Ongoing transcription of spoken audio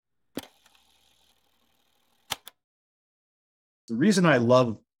the reason I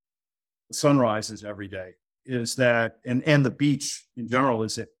love sunrises every day is that, and the beach in general,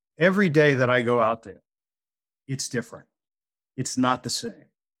 is that every day that I go out there, it's different. It's not the same.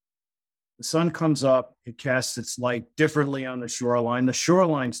 The sun comes up, it casts its light differently on the shoreline. The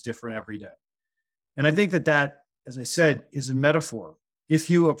shoreline's different every day. And I think that, as I said, is a metaphor. If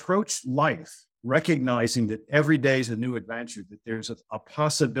you approach life recognizing that every day is a new adventure, that there's a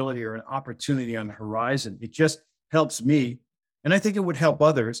possibility or an opportunity on the horizon, it just helps me. And I think it would help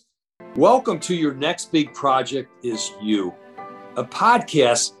others. Welcome to Your Next Big Project is You, a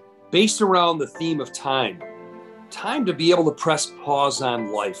podcast based around the theme of time. Time to be able to press pause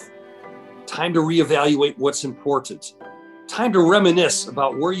on life. Time to reevaluate what's important. Time to reminisce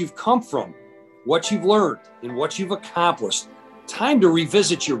about where you've come from, what you've learned, and what you've accomplished. Time to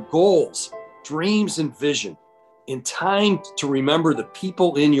revisit your goals, dreams, and vision. And time to remember the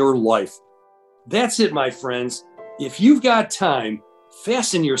people in your life. That's it, my friends. If you've got time,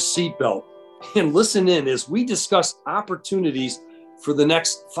 fasten your seatbelt and listen in as we discuss opportunities for the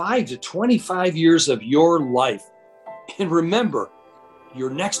next 5 to 25 years of your life. And remember,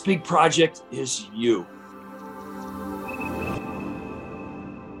 your next big project is you.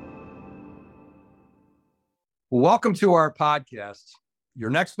 Welcome to our podcast.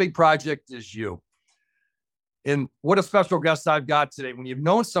 Your next big project is you. And what a special guest I've got today. When you've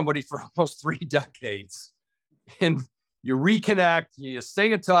known somebody for almost 3 decades and you reconnect, you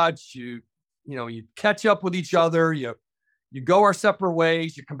stay in touch, you catch up with each other, you go our separate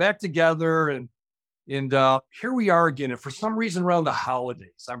ways, you come back together, and here we are again. And for some reason around the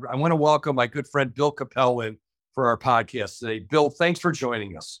holidays, I want to welcome my good friend Bill Coppel in for our podcast today. Bill, thanks for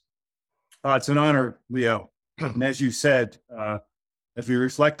joining us. It's an honor, Leo. And as you said, as we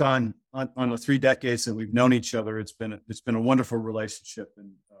reflect on the 3 decades that we've known each other, it's been a wonderful relationship,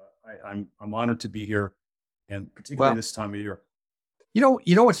 and I'm honored to be here, and particularly this time of year. You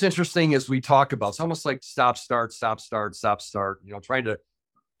know what's interesting is we talk about, it's almost like stop, start, trying to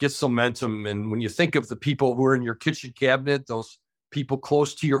get some momentum. And when you think of the people who are in your kitchen cabinet, those people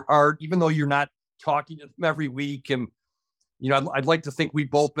close to your heart, even though you're not talking to them every week, and I'd like to think we've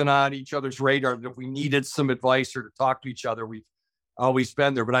both been on each other's radar, that if we needed some advice or to talk to each other, we've always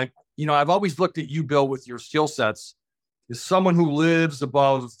been there. But I've always looked at you, Bill, with your skill sets, as someone who lives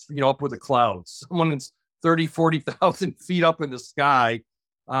above, up with the clouds, someone that's 30, 40,000 feet up in the sky.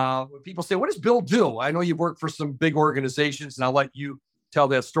 When people say, what does Bill do? I know you work for some big organizations, and I'll let you tell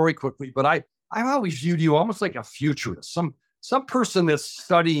that story quickly, but I've always viewed you almost like a futurist, some person that's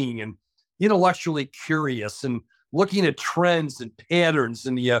studying and intellectually curious and looking at trends and patterns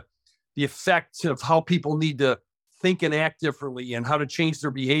and the effects of how people need to think and act differently and how to change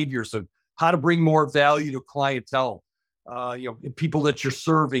their behaviors and how to bring more value to clientele. People that you're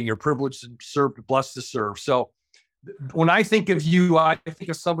serving, you're privileged to serve, blessed to serve. So when I think of you, I think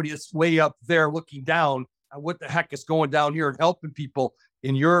of somebody that's way up there looking down at what the heck is going down here and helping people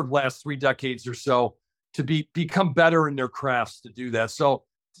in your last 3 decades or so to become better in their crafts to do that. So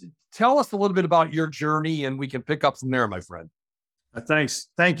tell us a little bit about your journey, and we can pick up from there, my friend. Thanks.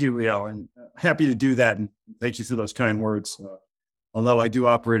 Thank you, Leo. And happy to do that. And thank you for those kind words. Although I do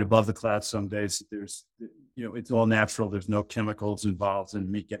operate above the clouds some days, there's, it's all natural. There's no chemicals involved in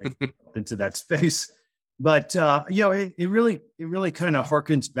me getting into that space. But, it really kind of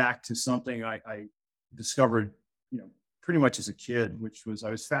harkens back to something I discovered, pretty much as a kid, which was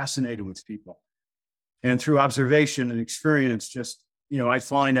I was fascinated with people. And through observation and experience, just, I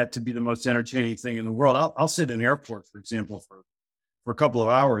find that to be the most entertaining thing in the world. I'll sit in an airport, for example, for a couple of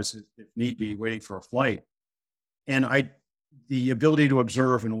hours, if need be, waiting for a flight. And the ability to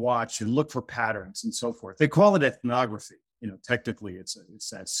observe and watch and look for patterns and so forth. They call it ethnography. Technically it's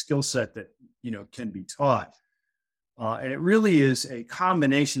that skill set that, can be taught. And it really is a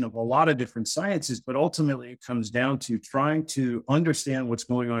combination of a lot of different sciences, but ultimately it comes down to trying to understand what's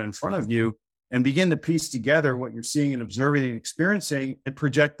going on in front of you and begin to piece together what you're seeing and observing and experiencing and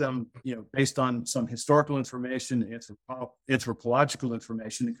project them, based on some historical information, anthropological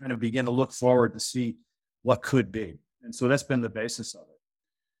information, and kind of begin to look forward to see what could be. And so that's been the basis of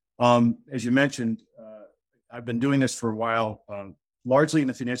it. As you mentioned, I've been doing this for a while, largely in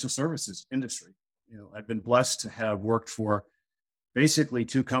the financial services industry. I've been blessed to have worked for basically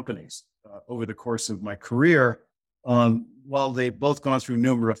 2 companies over the course of my career. While they've both gone through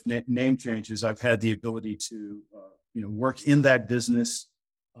numerous name changes, I've had the ability to, work in that business,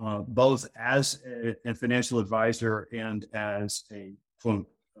 both as a financial advisor and as a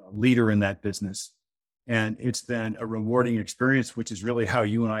leader in that business. And it's been a rewarding experience, which is really how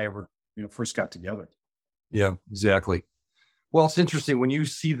you and I ever, first got together. Yeah, exactly. Well, it's interesting when you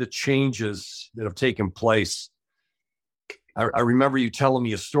see the changes that have taken place. I remember you telling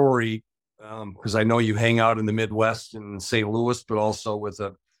me a story because I know you hang out in the Midwest in St. Louis, but also with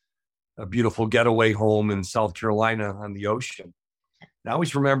a beautiful getaway home in South Carolina on the ocean. And I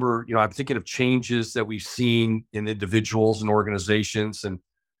always remember, I'm thinking of changes that we've seen in individuals and organizations, and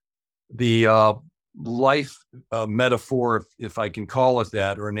the life metaphor, if I can call it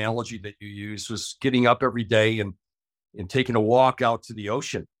that, or analogy that you use, was getting up every day and taking a walk out to the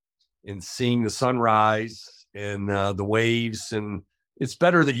ocean and seeing the sunrise and the waves. And it's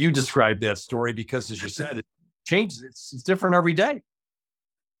better that you describe that story because, as you said, it changes. It's different every day.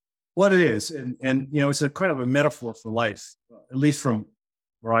 What it is, and it's a kind of a metaphor for life, at least from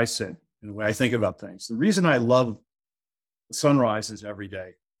where I sit and the way I think about things. The reason I love sunrises every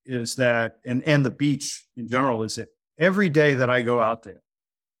day is that, and the beach in general, is that every day that I go out there,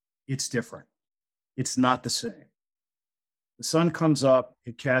 it's different. It's not the same. The sun comes up,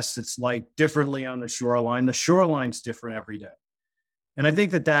 it casts its light differently on the shoreline. The shoreline's different every day. And I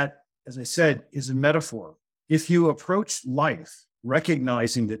think that, as I said, is a metaphor. If you approach life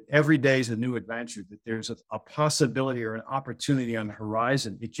recognizing that every day is a new adventure, that there's a possibility or an opportunity on the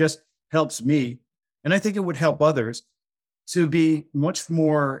horizon, it just helps me, and I think it would help others, to be much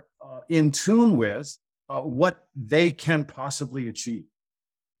more in tune with what they can possibly achieve.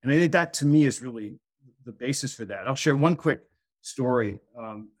 And I think that, to me, is really the basis for that. I'll share one quick story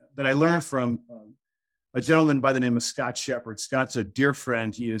that I learned from a gentleman by the name of Scott Shepard. Scott's a dear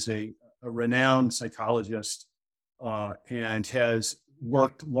friend. He is a renowned psychologist and has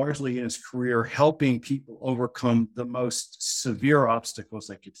worked largely in his career helping people overcome the most severe obstacles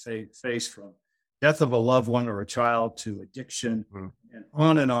they could face, from death of a loved one or a child to addiction, and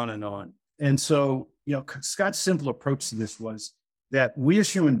on and on and on. And so, Scott's simple approach to this was that we as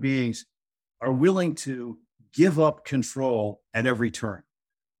human beings are willing to give up control at every turn.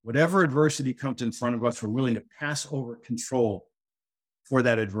 Whatever adversity comes in front of us, we're willing to pass over control for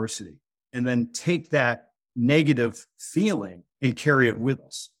that adversity and then take that negative feeling and carry it with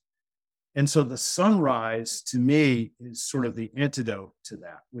us. And so the sunrise, to me, is sort of the antidote to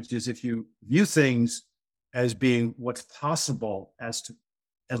that, which is, if you view things as being what's possible as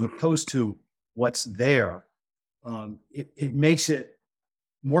opposed to what's there, it makes it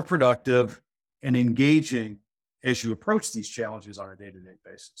more productive and engaging as you approach these challenges on a day-to-day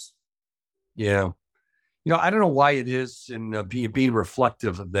basis. Yeah. I don't know why it is, and being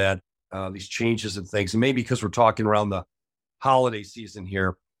reflective of that, these changes and things, and maybe because we're talking around the holiday season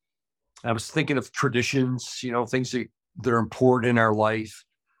here, I was thinking of traditions, things that are important in our life.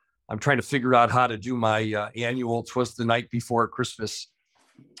 I'm trying to figure out how to do my annual "'Twas the Night Before Christmas."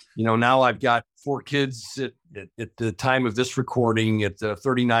 Now I've got 4 kids at the time of this recording, at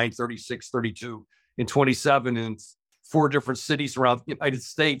 39, 36, 32, and 27 in 4 different cities around the United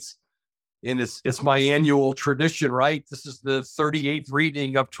States. And it's my annual tradition, right? This is the 38th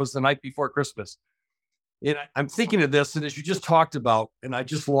reading of "'Twas the Night Before Christmas." And I'm thinking of this, and as you just talked about, and I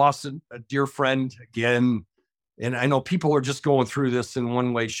just lost a dear friend again. And I know people are just going through this in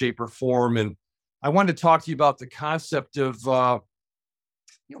one way, shape, or form. And I wanted to talk to you about the concept of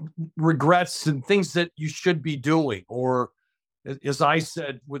regrets and things that you should be doing. Or, as I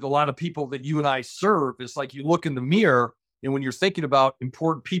said, with a lot of people that you and I serve, it's like you look in the mirror, and when you're thinking about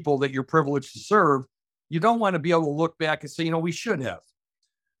important people that you're privileged to serve, you don't want to be able to look back and say, we should have,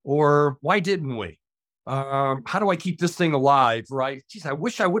 or why didn't we? How do I keep this thing alive? Right? Geez, I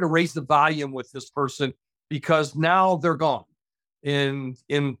wish I would have raised the volume with this person, because now they're gone. And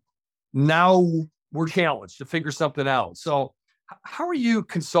now we're challenged to figure something out. So how are you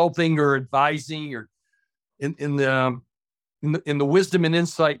consulting or advising, or in the wisdom and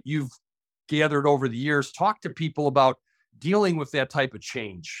insight you've gathered over the years, talk to people about dealing with that type of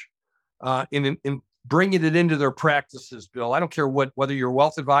change and bringing it into their practices, Bill? I don't care whether you're a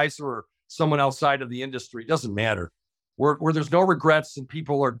wealth advisor or someone outside of the industry, it doesn't matter. Where there's no regrets and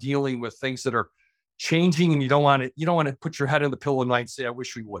people are dealing with things that are changing, and you don't want to put your head on the pillow at night and say, I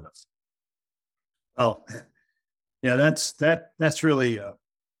wish we would have. Oh, yeah, that's really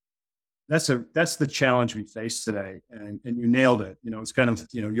that's the challenge we face today, and you nailed it. It's kind of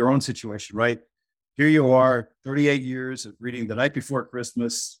your own situation, right? Here you are, 38 years of reading The Night Before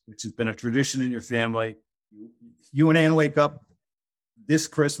Christmas, which has been a tradition in your family. You and Ann wake up this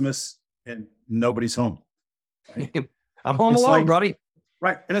Christmas and nobody's home. Right? I'm home alone, buddy.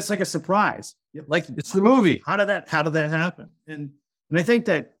 Right, and it's like a surprise. Like, it's the movie. How did that happen? And I think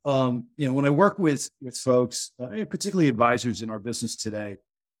that when I work with folks, particularly advisors in our business today,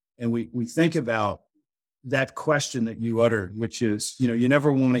 and we think about that question that you uttered, which is, you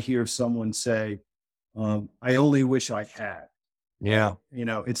never want to hear someone say, I only wish I had. Yeah.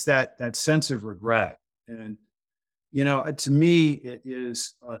 It's that sense of regret. And To me, it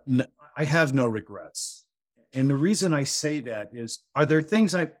is, I have no regrets. And the reason I say that is, are there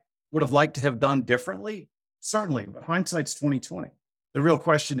things I would have liked to have done differently? Certainly, but hindsight's 2020. The real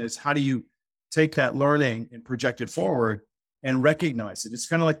question is, how do you take that learning and project it forward and recognize it? It's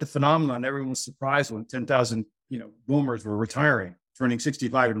kind of like the phenomenon. Everyone was surprised when 10,000, boomers were retiring, turning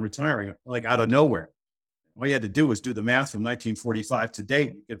 65 and retiring, like out of nowhere. All you had to do was do the math from 1945 to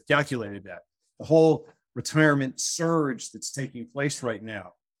date. You could have calculated that. The whole retirement surge that's taking place right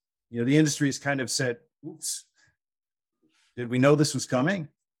now, the industry has kind of said, oops, did we know this was coming?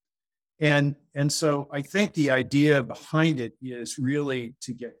 And so I think the idea behind it is really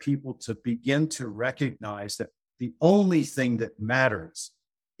to get people to begin to recognize that the only thing that matters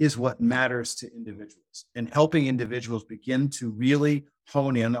is what matters to individuals, and helping individuals begin to really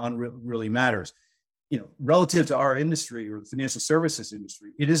hone in on what really matters. Relative to our industry or the financial services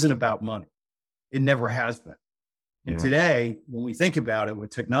industry, it isn't about money. It never has been. And today, when we think about it,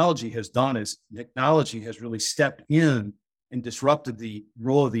 what technology has done is technology has really stepped in and disrupted the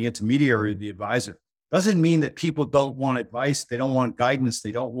role of the intermediary, the advisor. Doesn't mean that people don't want advice, they don't want guidance,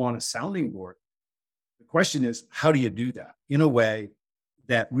 they don't want a sounding board. The question is, how do you do that in a way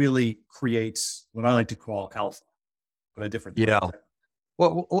that really creates what I like to call alpha, but a different.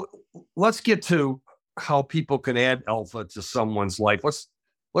 Well, let's get to how people can add alpha to someone's life.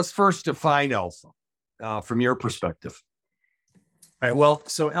 Let's first define alpha from your perspective. All right. Well,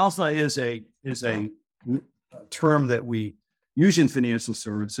 so alpha is a term that we use in financial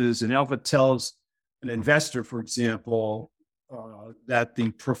services, and alpha tells an investor, for example, that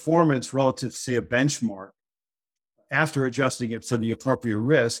the performance relative to, say, a benchmark, after adjusting it for the appropriate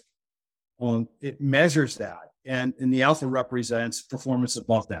risk, it measures that, and the alpha represents performance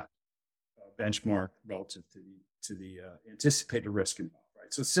above that benchmark relative to the anticipated risk involved.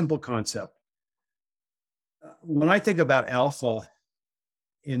 Right. So, simple concept. When I think about alpha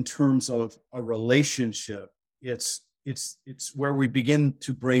in terms of a relationship, it's where we begin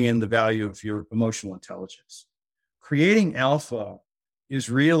to bring in the value of your emotional intelligence. Creating alpha is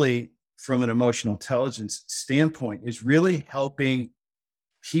really, from an emotional intelligence standpoint, is really helping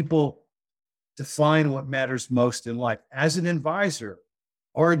people define what matters most in life. As an advisor,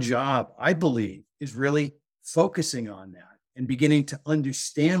 our job, I believe, is really focusing on that and beginning to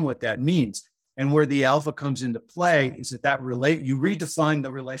understand what that means. And where the alpha comes into play is you redefine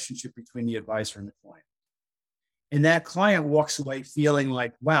the relationship between the advisor and the client. And that client walks away feeling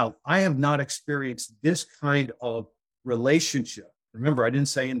like, wow, I have not experienced this kind of relationship. Remember, I didn't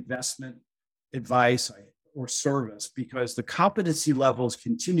say investment, advice, or service, because the competency levels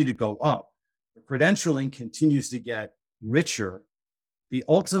continue to go up. The credentialing continues to get richer. The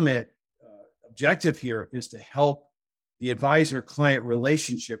ultimate objective here is to help the advisor-client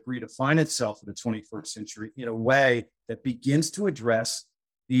relationship redefine itself in the 21st century in a way that begins to address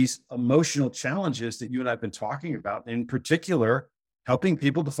these emotional challenges that you and I have been talking about, in particular, helping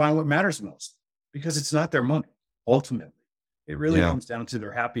people define what matters most, because it's not their money, ultimately. It really comes down to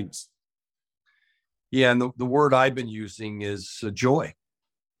their happiness. Yeah, and the word I've been using is joy.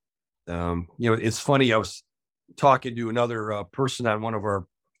 It's funny, I was talking to another person on one of our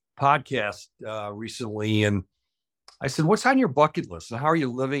podcasts recently, and I said, "What's on your bucket list? And how are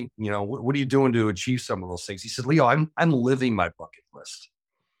you living? What are you doing to achieve some of those things?" He said, "Leo, I'm living my bucket list."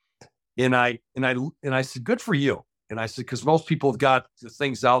 And I said, "Good for you." And I said, because most people have got the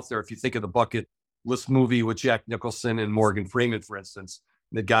things out there. If you think of the bucket list movie with Jack Nicholson and Morgan Freeman, for instance,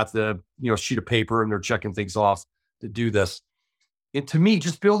 they've got the sheet of paper and they're checking things off to do this. And to me,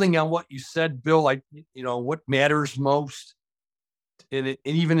 just building on what you said, Bill, what matters most. And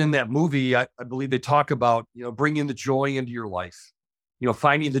even in that movie, I believe they talk about, bringing the joy into your life,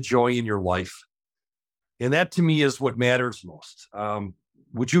 finding the joy in your life. And that to me is what matters most.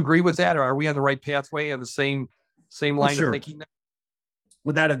 Would you agree with that? Or are we on the right pathway on the same line of thinking?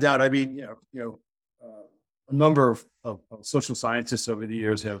 Without a doubt. I mean, a number of social scientists over the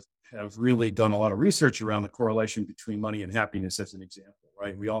years have really done a lot of research around the correlation between money and happiness, as an example,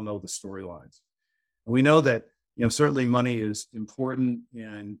 right? We all know the storylines. And we know that, certainly money is important,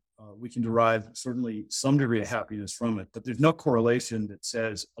 and we can derive certainly some degree of happiness from it, but there's no correlation that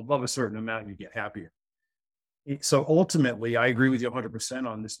says above a certain amount, you get happier. So ultimately, I agree with you 100%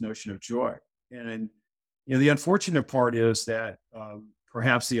 on this notion of joy. And, the unfortunate part is that,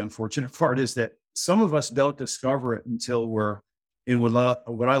 some of us don't discover it until we're in what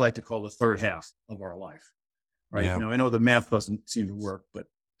I like to call the third half of our life, right? Yeah. I know the math doesn't seem to work, but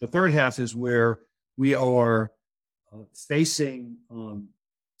the third half is where we are facing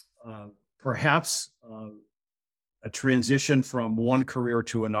perhaps a transition from one career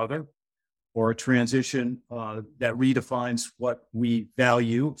to another, or a transition that redefines what we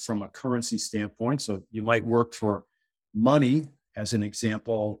value from a currency standpoint. So you might work for money, as an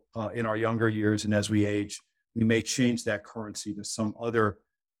example, in our younger years, and as we age, we may change that currency to some other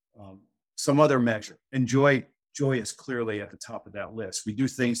measure. And joy is clearly at the top of that list. We do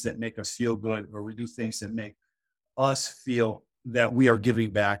things that make us feel good, or we do things that make us feel that we are giving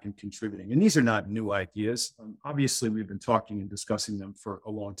back and contributing. And these are not new ideas. Obviously, we've been talking and discussing them for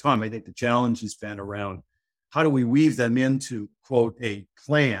a long time. I think the challenge has been around how do we weave them into, quote, a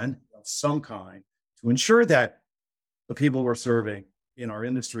plan of some kind to ensure that the people we're serving in our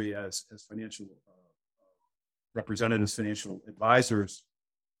industry as financial representatives, financial advisors,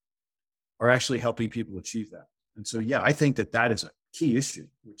 are actually helping people achieve that. And so, yeah, I think that is a key issue,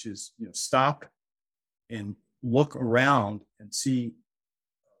 which is, stop and look around and see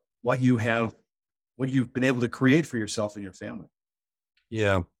what you've been able to create for yourself and your family.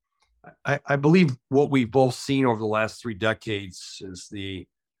 Yeah. I believe what we've both seen over the last 3 decades is the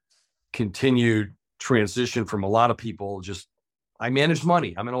continued transition from a lot of people. I manage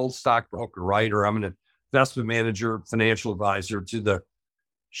money. I'm an old stockbroker, right? Or I'm an investment manager, financial advisor, to the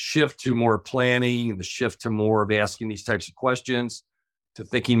shift to more planning and the shift to more of asking these types of questions, to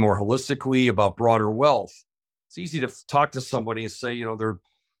thinking more holistically about broader wealth. It's easy to talk to somebody and say,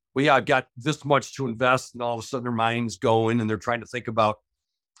 I've got this much to invest, and all of a sudden their mind's going and they're trying to think about,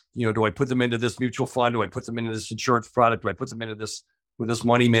 do I put them into this mutual fund? Do I put them into this insurance product? Do I put them into this with this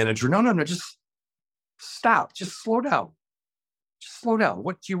money manager? No, just stop. Just slow down. Just slow down.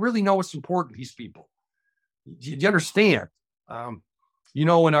 What do you really know what's important to these people? Do you understand?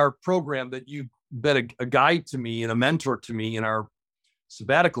 In our program that you've been a guide to me and a mentor to me in our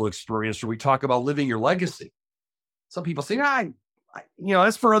sabbatical experience, where we talk about living your legacy. Some people say,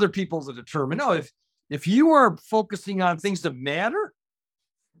 that's for other people to determine. No, if you are focusing on things that matter,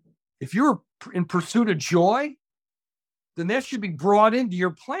 if you're in pursuit of joy, then that should be brought into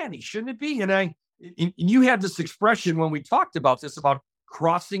your planning, shouldn't it be? And you had this expression when we talked about this, about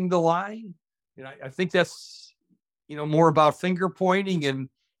crossing the line. I think that's, more about finger pointing and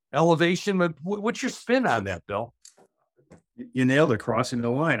elevation. But what's your spin on that, Bill? You nailed it, crossing the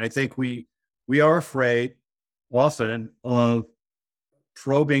line. I think we are afraid often of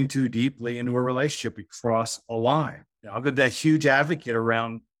probing too deeply into a relationship. We cross a line. I've been that huge advocate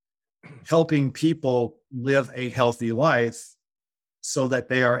around helping people live a healthy life so that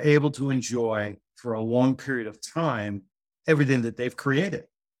they are able to enjoy for a long period of time everything that they've created.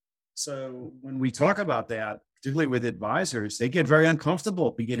 So when we talk about that, particularly with advisors, they get very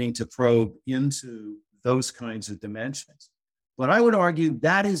uncomfortable beginning to probe into those kinds of dimensions. But I would argue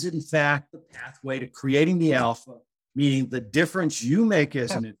that is, in fact, the pathway to creating the alpha, meaning the difference you make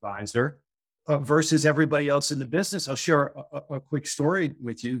as an advisor versus everybody else in the business. I'll share a quick story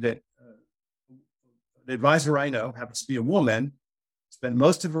with you that an advisor I know happens to be a woman, spent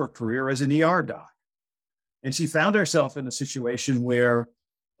most of her career as an ER doc. And she found herself in a situation where,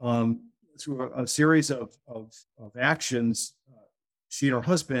 through a series of actions, she and her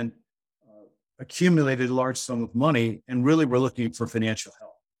husband accumulated a large sum of money and really were looking for financial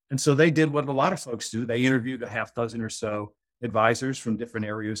help. And so they did what a lot of folks do. They interviewed a half dozen or so advisors from different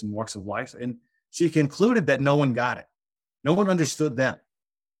areas and walks of life. And she concluded that no one got it. No one understood them.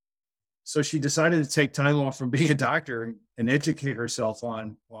 So she decided to take time off from being a doctor and educate herself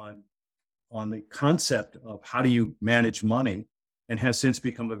on the concept of how do you manage money, and has since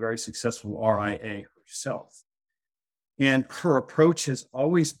become a very successful RIA herself. And her approach has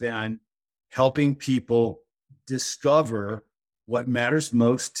always been helping people discover what matters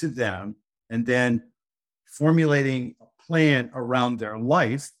most to them, and then formulating a plan around their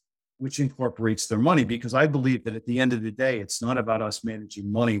life, which incorporates their money. Because I believe that at the end of the day, it's not about us managing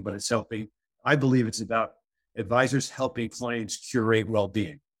money, but I believe it's about advisors helping clients curate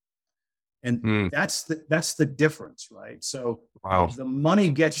well-being. And that's the difference, right? So wow. The money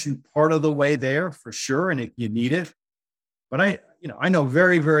gets you part of the way there for sure, and you need it. But I know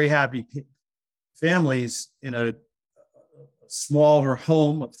very, very happy families in a smaller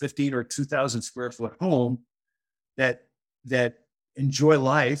home, a 15 or 2,000 square foot home, that enjoy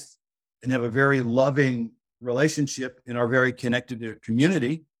life and have a very loving relationship and are very connected to their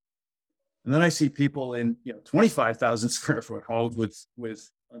community. And then I see people in 25,000 square foot homes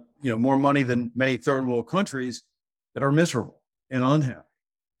with more money than many third world countries that are miserable and unhappy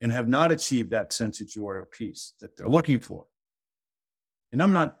and have not achieved that sense of joy or peace that they're looking for. And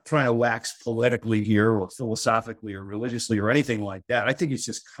I'm not trying to wax poetically here or philosophically or religiously or anything like that. I think it's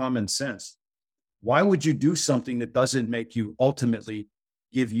just common sense. Why would you do something that doesn't make you ultimately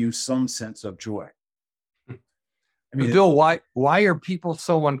give you some sense of joy? I mean, Bill, why are people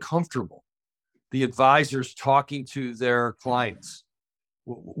so uncomfortable? the advisors talking to their clients?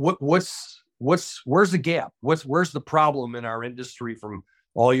 Where's the gap? Where's the problem in our industry from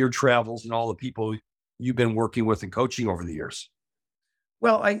all your travels and all the people you've been working with and coaching over the years?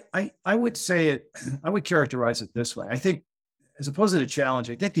 Well, I would say it, I would characterize it this way. I think, as opposed to the challenge,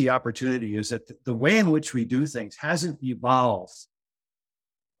 I think the opportunity is that the way in which we do things hasn't evolved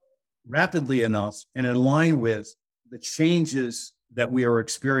rapidly enough and in line with the changes that we are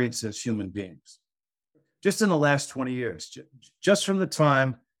experiencing as human beings. Just in the last 20 years, just from the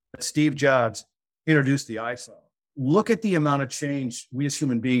time that Steve Jobs introduced the iPhone, look at the amount of change we as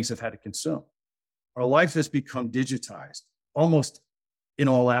human beings have had to consume. Our life has become digitized almost in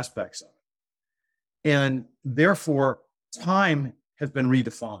all aspects of it. And therefore, time has been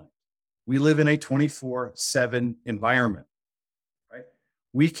redefined. We live in a 24/7 environment, right?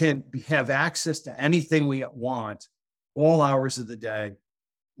 We can have access to anything we want all hours of the day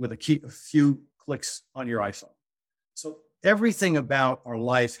with a few clicks on your iPhone. So everything about our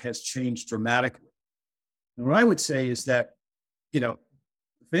life has changed dramatically. And what I would say is that, the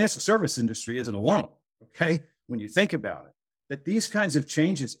financial service industry isn't alone, okay? When you think about it, that these kinds of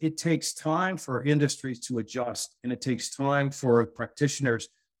changes, it takes time for industries to adjust, and it takes time for practitioners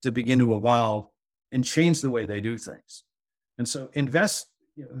to begin to evolve and change the way they do things. And so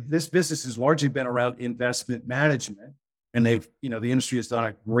this business has largely been around investment management, and the industry has done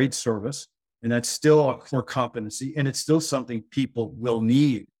a great service, and that's still a core competency, and it's still something people will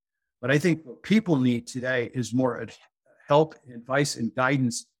need. But I think what people need today is more help, advice, and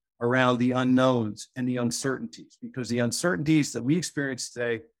guidance around the unknowns and the uncertainties, because the uncertainties that we experience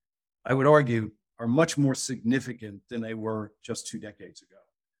today, I would argue, are much more significant than they were just 2 decades ago.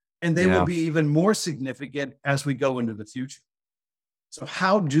 And they will be even more significant as we go into the future. So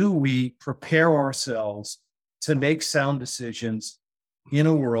how do we prepare ourselves to make sound decisions in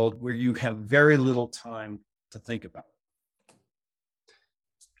a world where you have very little time to think about it?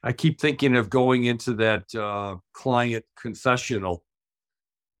 I keep thinking of going into that client confessional.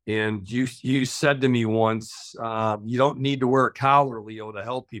 And you said to me once, you don't need to wear a collar, Leo, to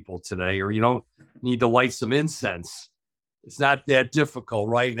help people today, or you don't need to light some incense. It's not that difficult,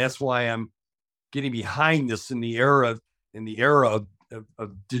 right? And that's why I'm getting behind this in the era of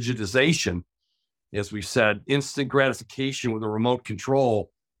digitization. As we said, instant gratification with a remote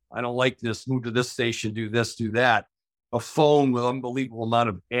control. I don't like this. Move to this station, do this, do that. A phone with an unbelievable amount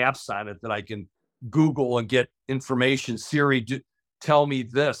of apps on it that I can Google and get information. Siri, tell me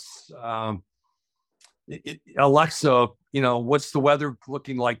this. Alexa, what's the weather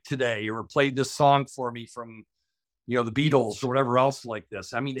looking like today? Or play this song for me from, the Beatles or whatever else like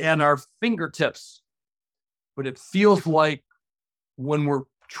this. I mean, and our fingertips. But it feels like when we're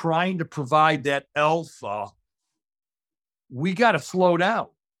trying to provide that alpha, we got to slow down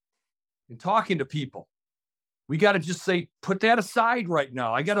in talking to people. We got to just say, put that aside right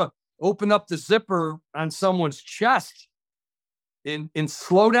now. I got to open up the zipper on someone's chest and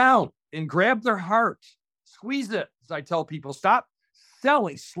slow down and grab their heart, squeeze it. As I tell people, stop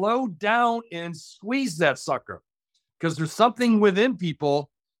selling, slow down and squeeze that sucker, because there's something within people,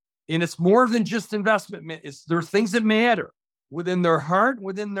 and it's more than just investment. There are things that matter within their heart,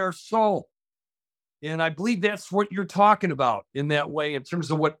 within their soul. And I believe that's what you're talking about in that way, in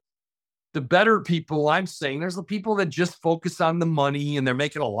terms of what the better people I'm saying. There's the people that just focus on the money and they're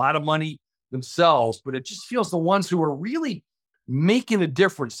making a lot of money themselves, but it just feels the ones who are really making a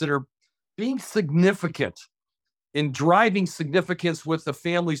difference, that are being significant in driving significance with the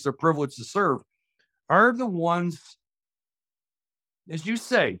families they're privileged to serve, are the ones, as you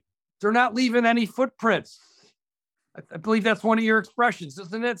say, they're not leaving any footprints. I believe that's one of your expressions,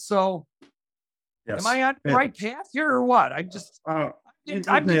 isn't it? So, yes. Am I on the right path here or what? I'm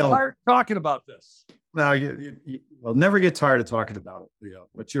tired of talking about this. No, you'll never get tired of talking about it, Leo,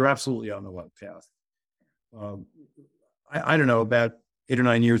 but you're absolutely on the right path. I don't know, about 8 or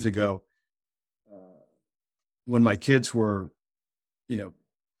 9 years ago, when my kids were,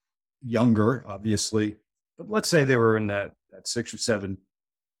 younger, obviously, but let's say they were in that 6 or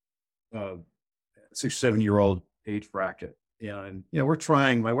 7-year-old age bracket. And,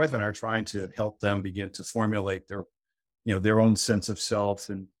 my wife and I are trying to help them begin to formulate their own sense of self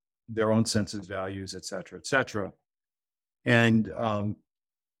and their own sense of values, et cetera, et cetera. And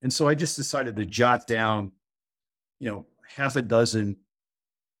so I just decided to jot down, half a dozen,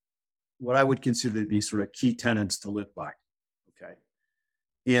 what I would consider to be sort of key tenets to live by. Okay.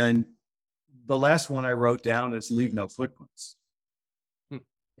 And the last one I wrote down is leave no footprints.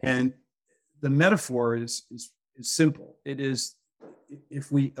 And the metaphor is simple. It is,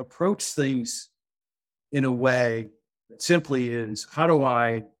 if we approach things in a way that simply is, how do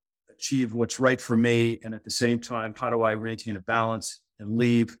I achieve what's right for me? And at the same time, how do I maintain a balance and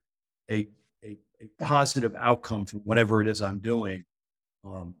leave a, a positive outcome from whatever it is I'm doing?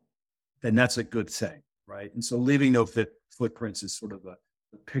 Then that's a good thing, right? And so leaving no footprints is sort of the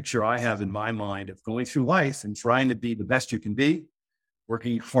picture I have in my mind of going through life and trying to be the best you can be,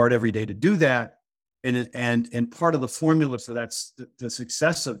 working hard every day to do that. And part of the formula for that's the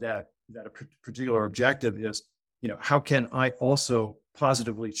success of that particular objective is, how can I also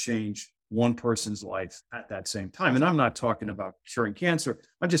positively change one person's life at that same time? And I'm not talking about curing cancer.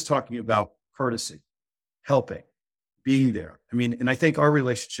 I'm just talking about courtesy, helping, being there. I mean, and I think our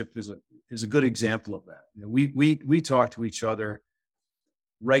relationship is a good example of that. We talk to each other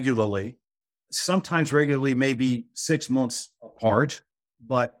regularly, sometimes regularly, maybe 6 months apart,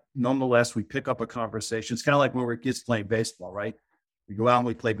 but nonetheless, we pick up a conversation. It's kind of like when we're kids playing baseball, right? We go out and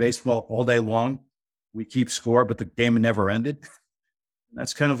we play baseball all day long. We keep score, but the game never ended.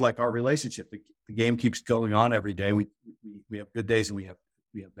 That's kind of like our relationship. The game keeps going on every day. We have good days and we have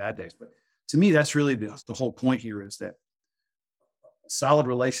bad days. But to me, that's really the whole point here, is that a solid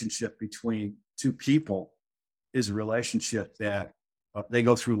relationship between two people is a relationship that they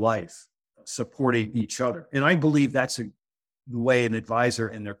go through life supporting each other. And I believe that's the way an advisor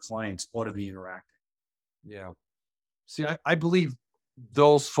and their clients ought to be interacting. Yeah. See, I believe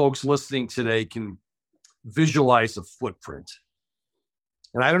those folks listening today can visualize a footprint.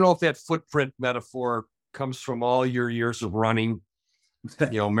 And I don't know if that footprint metaphor comes from all your years of running,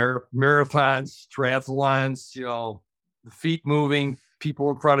 marathons, triathlons, the feet moving,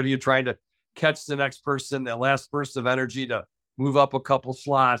 people in front of you trying to catch the next person, that last burst of energy to move up a couple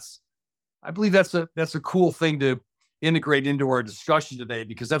slots. I believe that's a cool thing to integrate into our discussion today,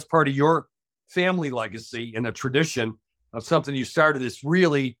 because that's part of your family legacy and a tradition of something you started that's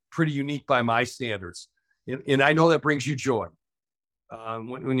really pretty unique by my standards. And I know that brings you joy.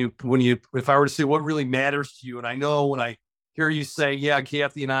 If I were to say what really matters to you, and I know when I hear you say, yeah,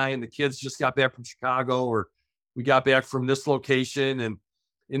 Kathy and I and the kids just got back from Chicago, or we got back from this location, and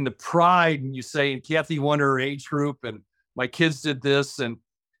in the pride, and you say, and Kathy won her age group, and my kids did this, and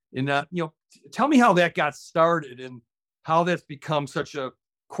tell me how that got started and how that's become such a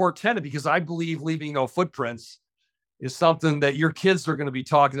core tenet, because I believe leaving no footprints is something that your kids are going to be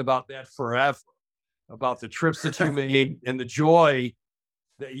talking about that forever, about the trips that you made and the joy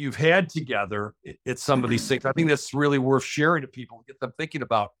that you've had together at some of these things. I think that's really worth sharing to people, get them thinking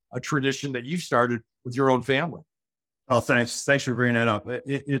about a tradition that you started with your own family. Oh, thanks for bringing that up.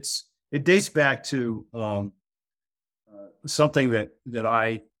 It dates back to something that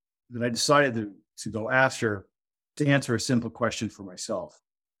I decided to go after, to answer a simple question for myself.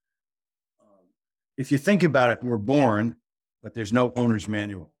 If you think about it, we're born, but there's no owner's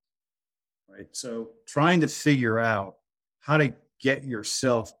manual, right? So trying to figure out how to get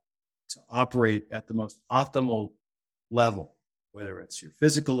yourself to operate at the most optimal level, whether it's your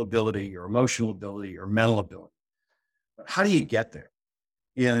physical ability, your emotional ability, or mental ability. But how do you get there?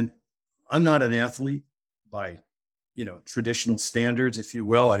 And I'm not an athlete by, traditional standards, if you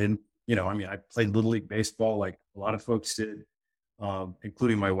will. I played Little League baseball like a lot of folks did,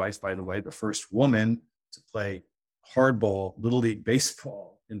 including my wife, by the way, the first woman to play hardball Little League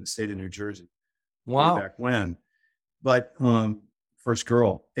baseball in the state of New Jersey. Wow. Way back when. But first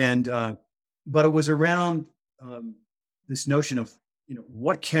girl. But it was around this notion of,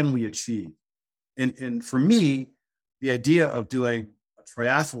 what can we achieve? And for me, the idea of doing a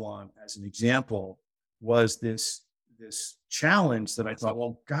triathlon as an example was this challenge that I thought,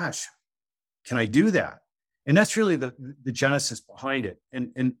 well, gosh, can I do that? And that's really the genesis behind it.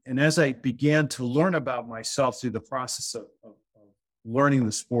 And as I began to learn about myself through the process of learning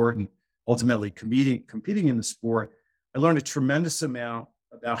the sport and ultimately competing in the sport, I learned a tremendous amount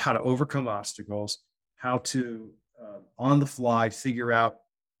about how to overcome obstacles, how to on the fly figure out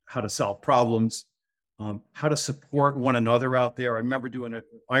how to solve problems, how to support one another out there. I remember doing an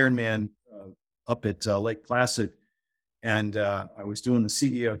Ironman up at Lake Placid, and I was doing the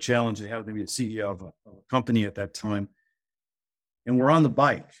CEO challenge. They happened to be the CEO of a company at that time, and we're on the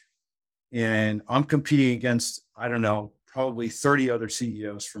bike, and I'm competing against, I don't know, probably 30 other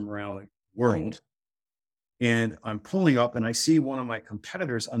CEOs from around the world. And I'm pulling up and I see one of my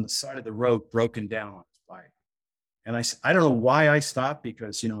competitors on the side of the road broken down on his bike. And I don't know why I stopped,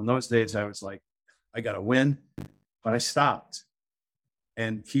 because, in those days I was like, I got to win, but I stopped.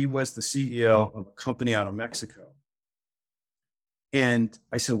 And he was the CEO of a company out of Mexico. And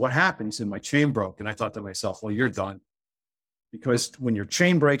I said, what happened? He said, my chain broke. And I thought to myself, well, you're done. Because when your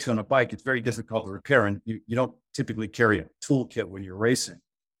chain breaks on a bike, it's very difficult to repair. And you don't typically carry a toolkit when you're racing.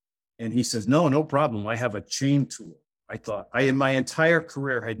 And he says, no problem. I have a chain tool. I thought in my entire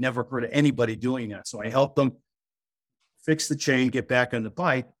career had never heard of anybody doing that. So I helped them fix the chain, get back on the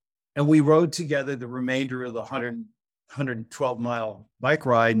bike. And we rode together the remainder of the 112-mile bike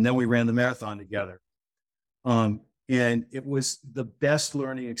ride. And then we ran the marathon together. And it was the best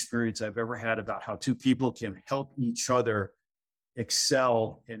learning experience I've ever had about how two people can help each other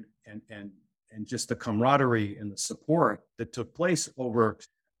excel, and just the camaraderie and the support that took place over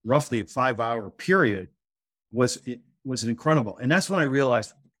roughly a 5-hour period was incredible. And that's when I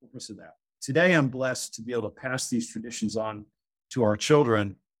realized the purpose of that. Today, I'm blessed to be able to pass these traditions on to our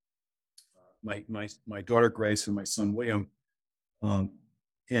children, my daughter Grace and my son William.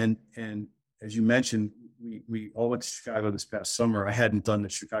 And as you mentioned, we all went to Chicago this past summer. I hadn't done the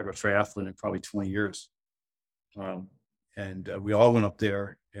Chicago Triathlon in probably 20 years. And we all went up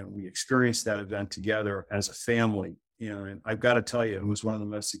there and we experienced that event together as a family. And I've got to tell you, it was one of the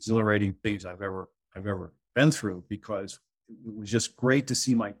most exhilarating things I've ever been through, because it was just great to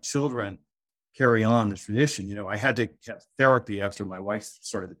see my children carry on the tradition. I had to have therapy after my wife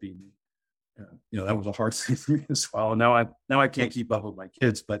started to beat me. That was a hard thing for me as well. Now I can't keep up with my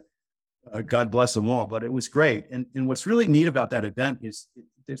kids, but God bless them all. But it was great. And what's really neat about that event is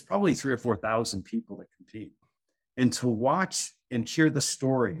there's probably 3,000 or 4,000 people that compete. And to watch and hear the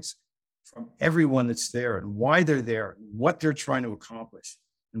stories from everyone that's there and why they're there, and what they're trying to accomplish,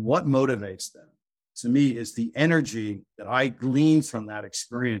 and what motivates them, to me, is the energy that I glean from that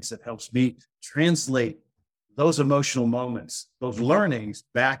experience that helps me translate those emotional moments, those learnings,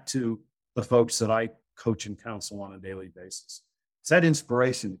 back to the folks that I coach and counsel on a daily basis. It's that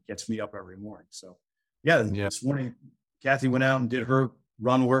inspiration that gets me up every morning. So this morning, Kathy went out and did her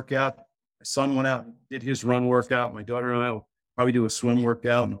run workout. My son went out and did his run workout. My daughter and I will probably do a swim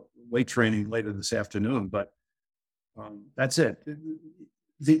workout and weight training later this afternoon. But that's it.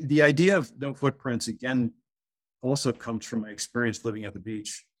 The idea of no footprints, again, also comes from my experience living at the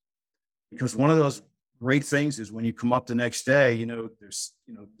beach. Because one of those great things is when you come up the next day, there's,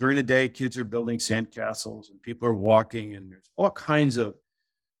 during the day, kids are building sandcastles and people are walking, and there's all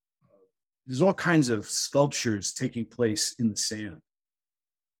kinds of sculptures taking place in the sand.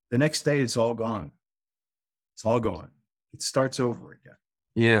 The next day, it's all gone. It's all gone. It starts over again.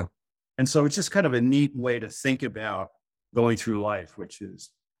 Yeah. And so it's just kind of a neat way to think about going through life, which is,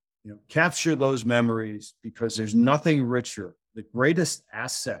 capture those memories, because there's nothing richer. The greatest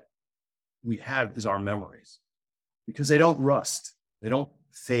asset we have is our memories, because they don't rust. They don't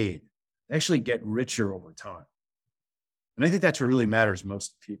fade. They actually get richer over time. And I think that's what really matters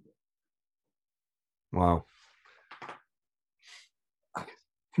most to people. Wow.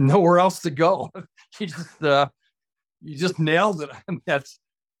 Nowhere else to go. You just nailed it. That's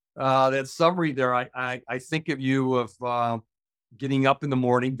that summary there. I think of you of getting up in the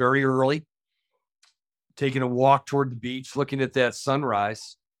morning very early, taking a walk toward the beach, looking at that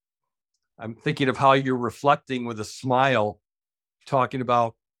sunrise. I'm thinking of how you're reflecting with a smile, talking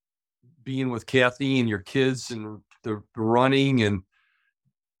about being with Kathy and your kids and the running and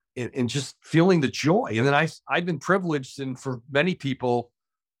just feeling the joy. And then I've been privileged, and for many people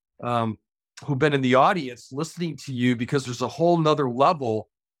who've been in the audience listening to you, because there's a whole nother level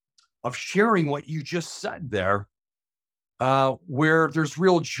of sharing what you just said there, where there's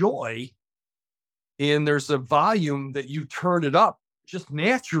real joy, and there's a volume that you turn it up just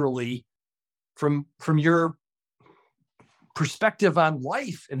naturally from your perspective on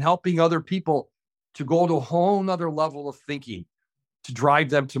life and helping other people to go to a whole nother level of thinking to drive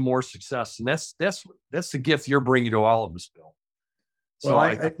them to more success. And that's the gift you're bringing to all of us, Bill. So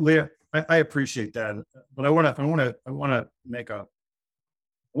Leah, I appreciate that, but I want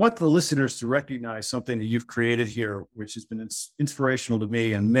the listeners to recognize something that you've created here, which has been inspirational to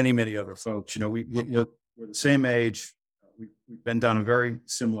me and many, many other folks. We're the same age. We've been down a very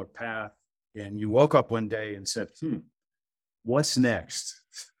similar path. And you woke up one day and said, what's next?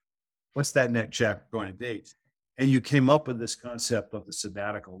 What's that next chapter going to be? And you came up with this concept of the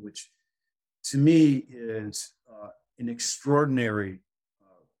sabbatical, which to me is an extraordinary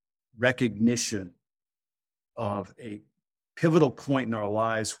recognition of a pivotal point in our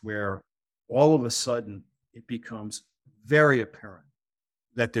lives where all of a sudden it becomes very apparent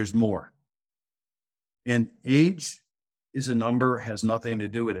that there's more. And age is a number, has nothing to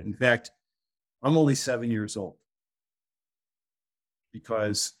do with it. In fact, I'm only 7 years old,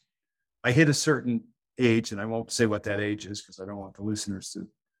 because I hit a certain age, and I won't say what that age is because I don't want the listeners to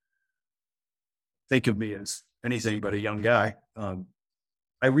think of me as anything but a young guy.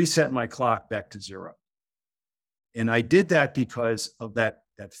 I reset my clock back to zero. And I did that because of that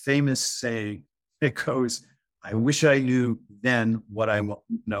famous saying that goes, I wish I knew then what I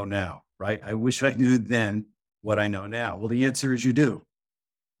know now, right? I wish I knew then what I know now? Well, the answer is you do.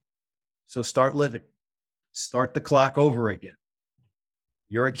 So start living, start the clock over again.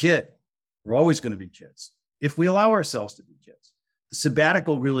 You're a kid. We're always going to be kids if we allow ourselves to be kids. The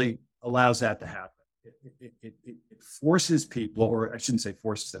sabbatical really allows that to happen. It forces people, or I shouldn't say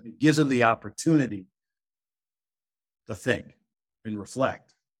forces them, it gives them the opportunity to think and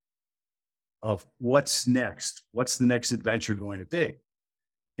reflect of what's next. What's the next adventure going to be?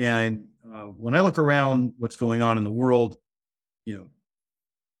 And when I look around what's going on in the world,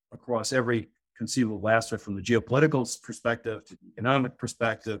 across every conceivable aspect, from the geopolitical perspective to the economic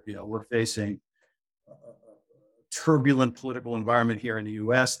perspective, we're facing a turbulent political environment here in the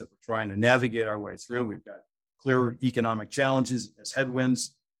U.S. that we're trying to navigate our way through. We've got clear economic challenges as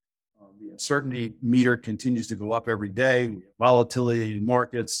headwinds. The uncertainty meter continues to go up every day. We have volatility in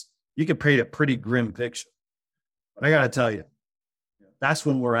markets. You can paint a pretty grim picture. But I got to tell you, that's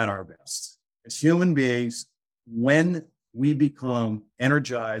when we're at our best. As human beings, when we become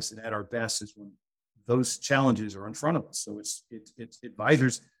energized and at our best is when those challenges are in front of us. So it's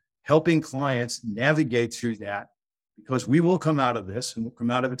advisors helping clients navigate through that, because we will come out of this, and we'll come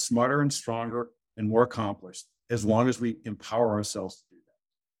out of it smarter and stronger and more accomplished as long as we empower ourselves to do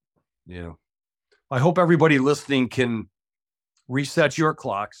that. Yeah. I hope everybody listening can reset your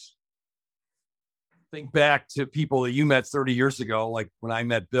clocks. Think back to people that you met 30 years ago, like when I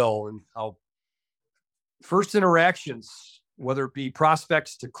met Bill, and how first interactions, whether it be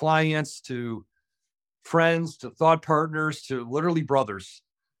prospects to clients, to friends, to thought partners, to literally brothers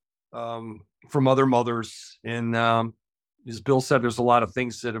from other mothers. And as Bill said, there's a lot of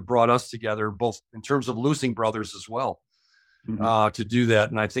things that have brought us together, both in terms of losing brothers as well, to do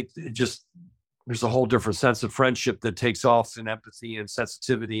that. And I think there's a whole different sense of friendship that takes off in empathy and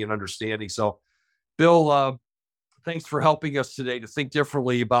sensitivity and understanding. So, Bill, thanks for helping us today to think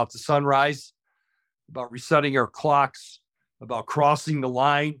differently about the sunrise, about resetting our clocks, about crossing the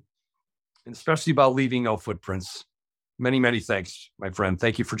line, and especially about leaving no footprints. Many, many thanks, my friend.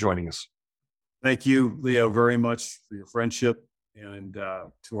 Thank you for joining us. Thank you, Leo, very much for your friendship. And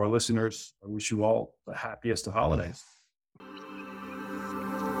to our listeners, I wish you all the happiest of holidays.